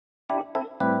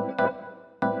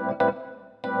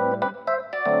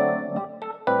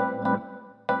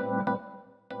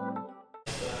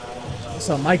What's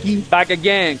up, Mikey? Back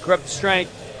again, Corrupt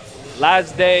Strength.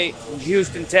 Last day in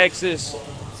Houston, Texas.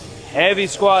 Heavy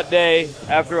squat day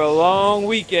after a long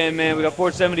weekend, man. We got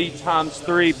 470 times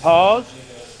 3.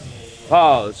 Pause.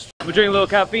 Pause. We're drinking a little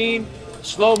caffeine.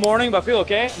 Slow morning, but I feel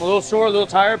okay. I'm a little sore, a little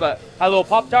tired, but had a little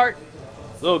Pop-Tart.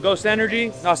 A little Ghost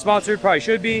Energy. Not sponsored, probably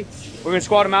should be. We're gonna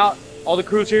squat them out. All the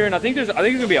crew's here, and I think it's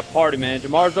gonna be a party, man.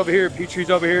 Jamar's over here,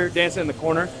 Petrie's over here, dancing in the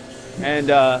corner.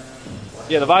 And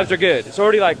yeah, the vibes are good. It's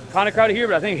already like kind of crowded here,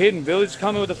 but I think Hidden Village is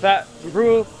coming with a fat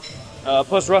crew,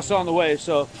 plus Russell on the way.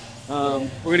 So we're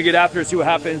gonna get after it, see what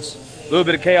happens. A little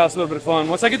bit of chaos, a little bit of fun.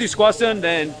 Once I get these squats done,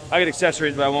 then I get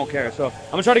accessories, but I won't care. So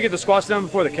I'm gonna try to get the squats done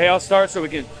before the chaos starts so we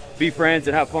can be friends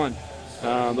and have fun.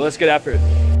 But let's get after it.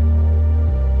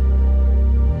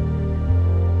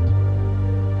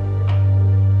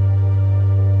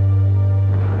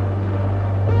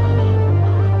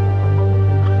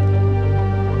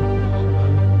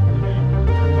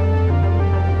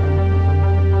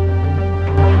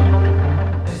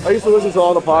 I used to listen to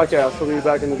all the podcasts from you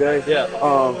back in the day. Yeah.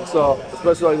 So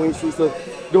especially like when you used to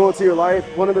go into your life,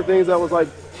 one of the things that was like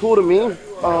cool to me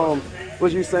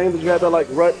was you saying that you had that like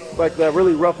that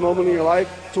really rough moment in your life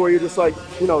to where you're just like,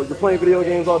 you know, you're playing video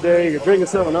games all day, you're drinking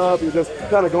 7-Up, you're just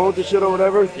kind of going through shit or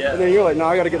whatever. Yeah. And then you're like, nah,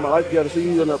 I got to get my life together. So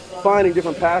you end up finding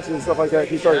different passions and stuff like that.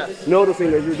 You start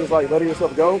noticing that you're just like letting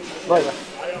yourself go. Like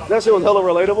that shit was hella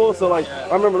relatable. So like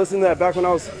I remember listening to that back when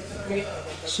I was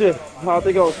shit. I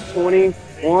think I was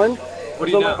 21. What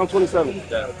do you know? I'm 27.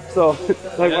 Yeah. So,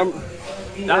 like, that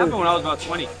happened when I was about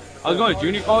 20. I was going to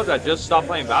junior college. I just stopped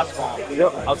playing basketball.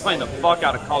 Yep. I was playing the fuck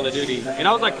out of Call of Duty, and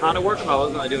I was like kind of working, but I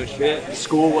wasn't like doing shit.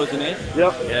 School wasn't it.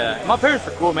 Yep. Yeah. My parents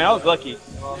were cool, man. I was lucky.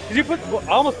 I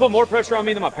almost put more pressure on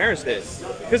me than my parents did.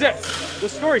 Because the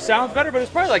story sounds better, but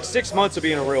it's probably like 6 months of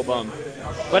being a real bum.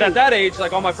 But at that age,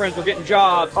 like all my friends were getting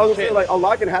jobs. I was gonna say, like, a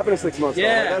lot can happen in 6 months.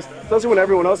 Yeah. Like, especially when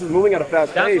everyone else is moving at a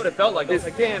fast pace. That's what it felt like. It's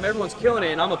like, damn, everyone's killing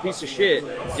it, and I'm a piece of shit.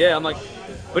 Yeah, I'm like,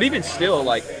 but even still,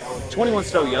 like, 21's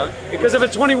so young. Because if a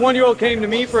 21-year-old came to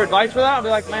me for advice for that, I'd be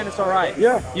like, man, it's all right.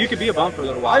 Yeah. You could be a bum for a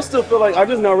little while. I still feel like I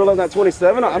just now realize at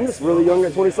 27, I'm just really young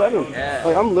at 27. Yeah.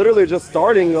 Like, I'm literally just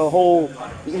starting a whole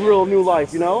real new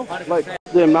life, you know? 100%. Like,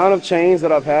 the amount of change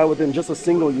that I've had within just a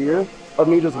single year of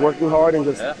me just working hard and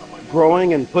just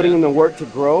growing and putting in the work to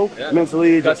grow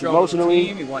mentally, just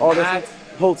emotionally, all this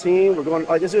whole team. We're going,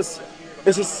 like, it's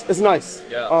nice.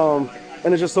 Yeah.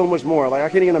 And it's just so much more. Like, I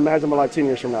can't even imagine my life 10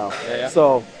 years from now. Yeah.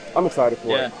 So I'm excited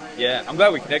for it. Yeah. I'm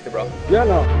glad we connected, bro. Yeah,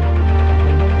 no.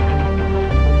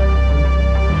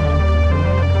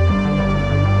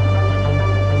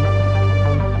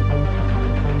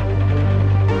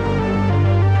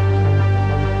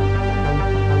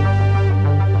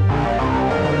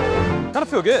 I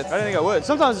feel good. I didn't think I would.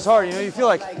 Sometimes it's hard, you know, you feel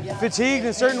like fatigued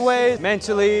in certain ways,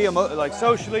 mentally, like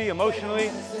socially,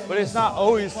 emotionally, but it's not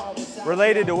always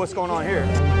related to what's going on here.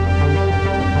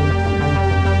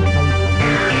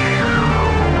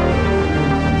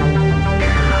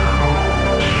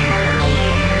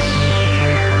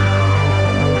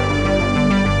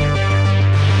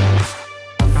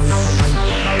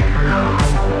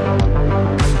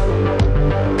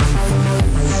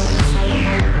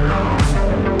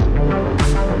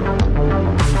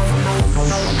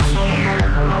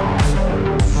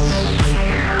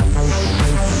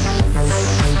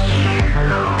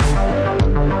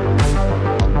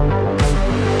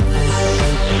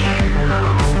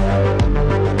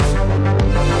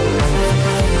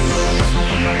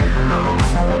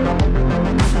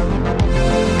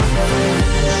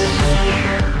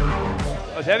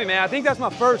 Heavy, man. I think that's my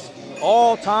first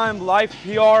all-time life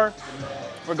PR,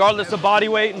 regardless of body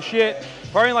weight and shit,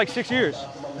 probably in like 6 years.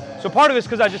 So part of it's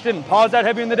because I just didn't pause that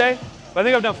heavy in the day, but I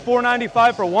think I've done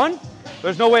 495 for 1.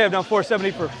 There's no way I've done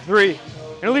 470 for 3.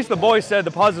 And at least the boys said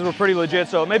the pauses were pretty legit,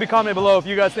 so maybe comment below if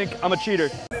you guys think I'm a cheater.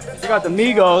 You got the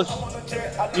Migos,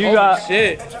 you got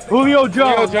Julio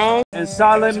Jones, and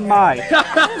Silentmikke.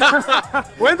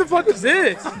 When the fuck was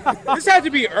this? This had to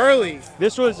be early.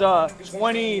 This was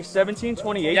 2017,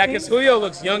 2018. Yeah, because Julio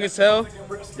looks young as hell.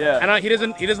 Yeah. And he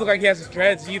doesn't look like he has his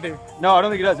dreads either. No, I don't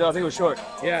think he does. I think it was short.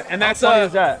 Yeah, and that's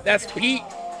that's Pete.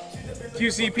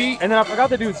 QC Pete. And then I forgot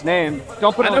the dude's name.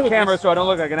 Don't put it on camera so I don't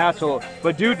look like an asshole.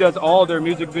 But dude does all their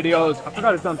music videos. I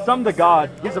forgot his name. Some to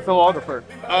God. He's a photographer.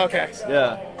 Okay.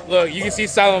 Yeah. Look, you can see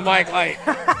Silentmikke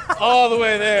like all the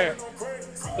way there.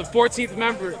 The 14th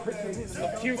member of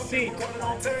QC.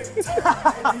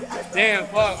 Damn,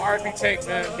 fuck. RP takes,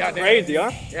 man. Goddamn. Crazy,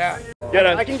 huh? Yeah.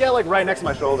 I can get like right next to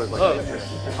my shoulders. Like,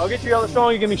 I'll get you on the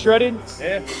strong. You get me shredded.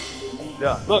 Yeah.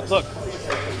 Yeah. Look.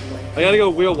 I gotta go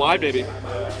real wide, baby.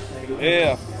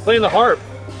 Yeah. Playing the harp.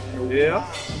 Yeah.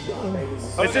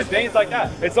 It's just veins like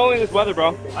that. It's only this weather,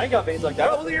 bro. I ain't got veins like that.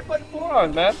 How old are your fucking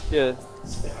forearms, man? Yeah.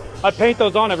 I paint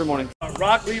those on every morning.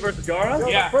 Rock Lee versus Gara?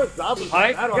 Yeah.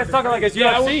 Right? You guys talking like it's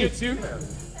Yeah, I would UFC. get too.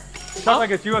 Talking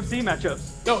like it's UFC matchups.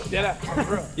 No, dead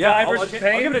bro. Yeah, Guy I'll versus give it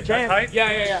a Pain? chance. That's tight.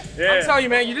 Yeah. I'm telling you,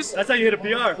 man, you just That's how you hit a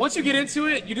PR. once you get into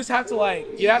it, you just have to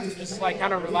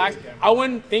kind of relax. I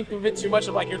wouldn't think of it too much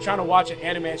of like you're trying to watch an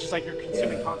anime. It's just like you're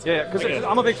consuming content. Yeah, because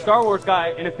I'm a big Star Wars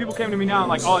guy, and if people came to me now and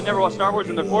like, oh, I never watched Star Wars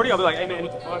when they're 40, I'll be like, hey man,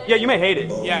 yeah, you may hate it.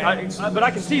 Yeah. But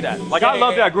I can see that. Like, I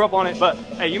loved it, I grew up on it, but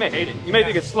hey, you may hate it. You may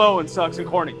think it's slow and sucks and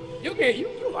corny. You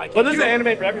like it. But this is an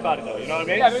anime for everybody, though. You know what I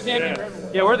mean? Yeah, there's anime for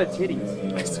everyone. Yeah, where are the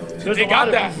titties? There's They a got lot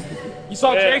of- that. You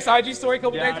saw Yeah. Jake's IG story a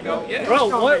couple days ago? Yeah.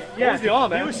 Bro, what? Yeah. Who's the all,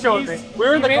 man? He was showing me.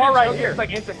 We're in the He made car it right show here. me. It's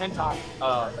like into hentai.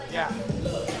 Yeah.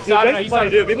 Dude, So, I don't know, that's he's funny,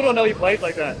 like, dude. People don't know he plays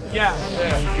like that. yeah.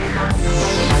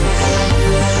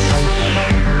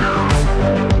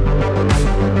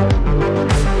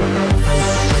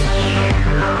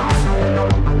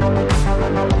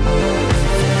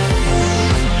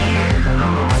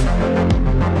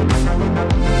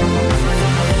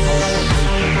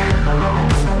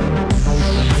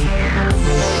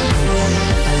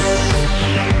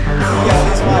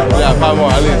 Yeah, 5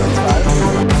 more at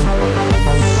least.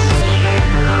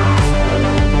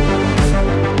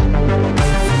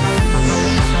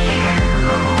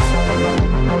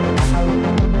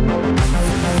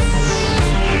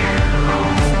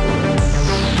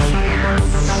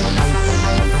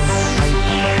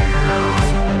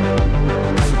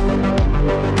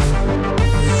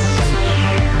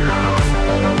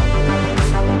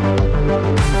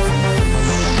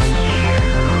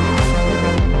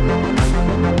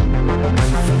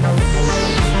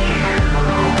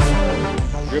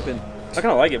 Dripping. I kind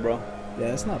of like it, bro.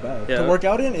 Yeah, it's not bad. Yeah. To work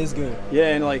out in is good.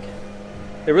 Yeah, and like,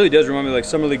 it really does remind me of like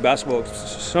summer league basketball.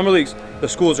 Summer leagues, the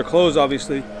schools are closed,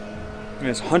 obviously, and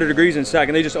it's 100 degrees in Sac,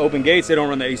 and they just open gates. They don't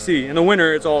run the AC. In the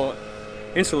winter, it's all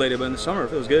insulated, but in the summer, it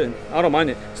feels good. I don't mind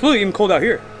it. It's literally even cold out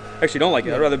here. I actually don't like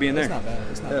it. I'd rather be in there. It's not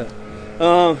bad. It's not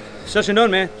bad. Session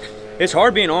done, man. It's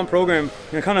hard being on program.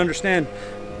 I kind of understand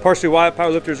partially why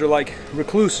powerlifters are like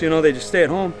recluse. You know, they just stay at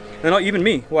home. And even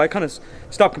me, why I kind of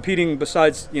stopped competing.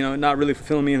 Besides, you know, not really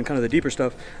fulfilling me in kind of the deeper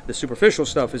stuff, the superficial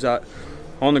stuff is that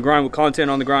on the grind with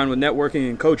content, on the grind with networking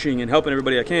and coaching and helping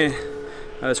everybody I can.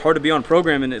 It's hard to be on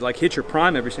program and it like hit your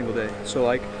prime every single day. So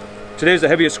like today's the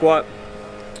heaviest squat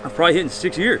I've probably hit in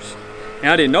 6 years.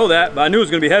 And I didn't know that, but I knew it was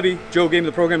gonna be heavy. Joe gave me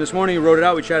the program this morning, he wrote it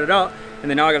out, we chatted out, and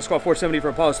then now I gotta squat 470 for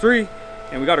a pause 3,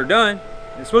 and we got her done.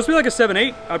 It's supposed to be like a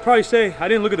 7-8. I'd probably say, I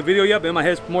didn't look at the video yet, but in my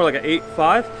head it's more like an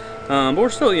 8-5. But we're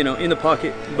still, you know, in the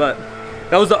pocket. But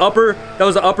that was the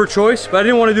upper choice, but I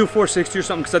didn't want to do 460 or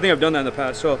something because I think I've done that in the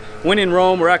past. So went in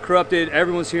Rome, we're at Corrupted,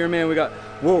 everyone's here, man. We got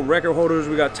world record holders,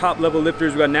 we got top level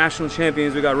lifters, we got national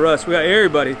champions, we got Russ, we got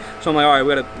everybody. So I'm like, all right,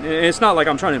 we gotta, and it's not like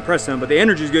I'm trying to impress them, but the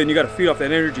energy's good and you gotta feed off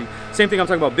that energy. Same thing I'm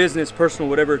talking about, business, personal,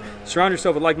 whatever. Surround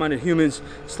yourself with like-minded humans,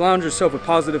 surround yourself with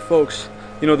positive folks.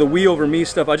 You know, the we over me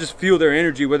stuff, I just feel their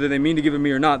energy, whether they mean to give it me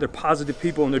or not. They're positive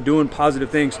people and they're doing positive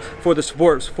things for the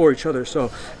sports, for each other. So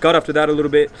got after that a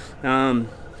little bit, and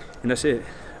that's it.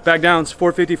 Back downs,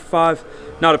 450 for 5,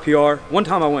 not a PR. One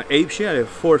time I went ape shit, I did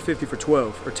 450 for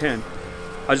 12 or 10.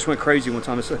 I just went crazy one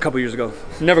time, it's a couple years ago.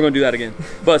 Never gonna do that again.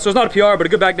 But so it's not a PR, but a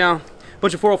good back down.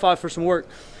 Bunch of 405 for some work.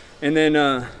 And then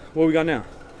what we got now?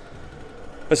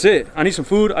 That's it. I need some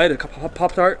food. I had a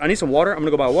Pop-Tart. I need some water. I'm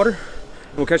gonna go buy water.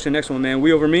 And we'll catch you in the next one, man.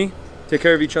 We over me. Take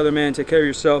care of each other, man. Take care of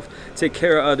yourself. Take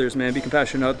care of others, man. Be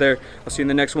compassionate out there. I'll see you in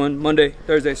the next one. Monday,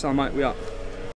 Thursday, Silentmikke. We out.